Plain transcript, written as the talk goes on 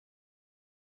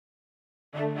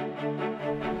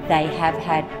They have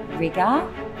had rigour,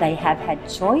 they have had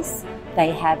choice,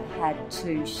 they have had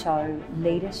to show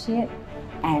leadership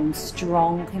and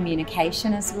strong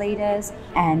communication as leaders,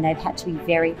 and they've had to be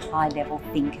very high-level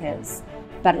thinkers.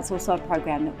 But it's also a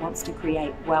program that wants to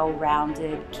create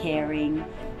well-rounded, caring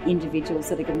individuals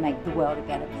that are going to make the world a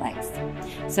better place.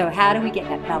 So how do we get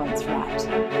that balance right?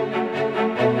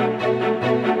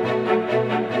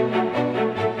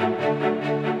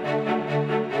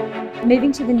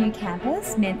 Moving to the new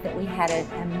campus meant that we had a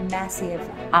massive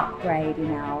upgrade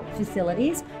in our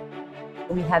facilities.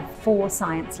 We have 4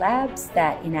 science labs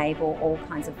that enable all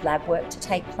kinds of lab work to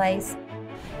take place.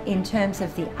 In terms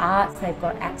of the arts, they've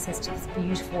got access to this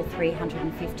beautiful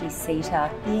 350-seater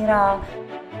theatre.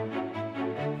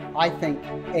 I think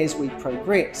as we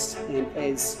progress and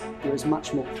as there is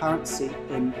much more currency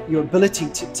in your ability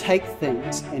to take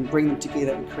things and bring them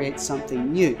together and create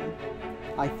something new,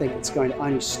 I think it's going to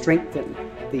only strengthen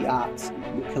the arts.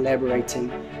 You're collaborating,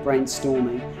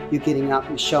 brainstorming, you're getting up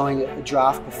and showing a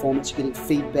draft performance, you're getting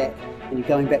feedback, and you're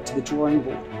going back to the drawing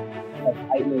board. We have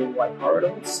 8 metre-wide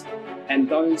corridors, and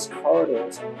those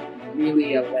corridors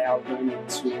really allow learning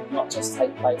to not just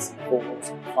take place in the 4 walls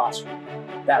of the classroom.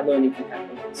 That learning can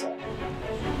happen outside.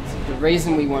 The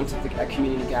reason we wanted a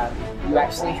community garden, you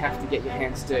actually have to get your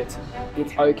hands dirty.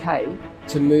 It's okay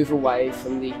to move away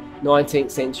from the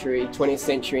 19th century, 20th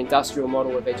century industrial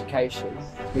model of education.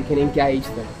 We can engage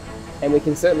them, and we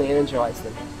can certainly energise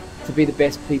them to be the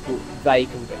best people they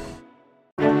can be.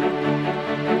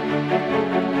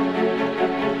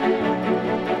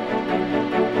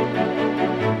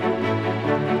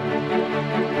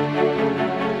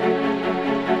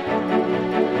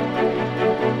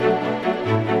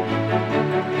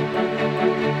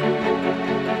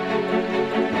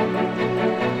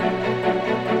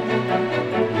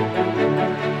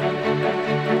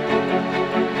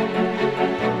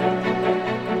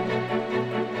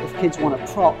 Kids want a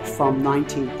prop from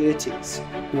 1930s.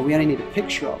 We only need a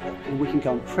picture of it, and we can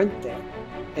go and print that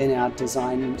in our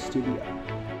design studio.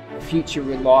 The future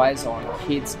relies on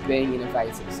kids being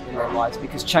innovators in their lives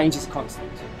because change is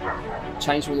constant.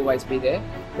 Change will always be there.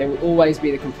 There will always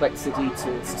be the complexity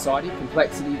to society,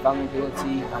 complexity,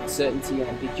 vulnerability, uncertainty and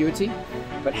ambiguity.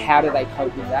 But how do they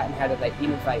cope with that, and how do they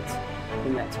innovate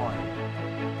in that time?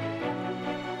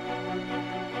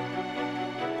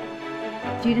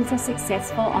 Students are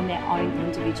successful on their own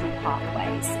individual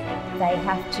pathways. They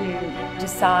have to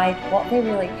decide what they're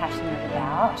really passionate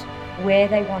about, where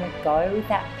they want to go with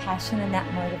that passion and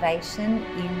that motivation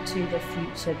into the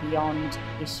future beyond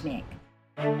ISHCMC.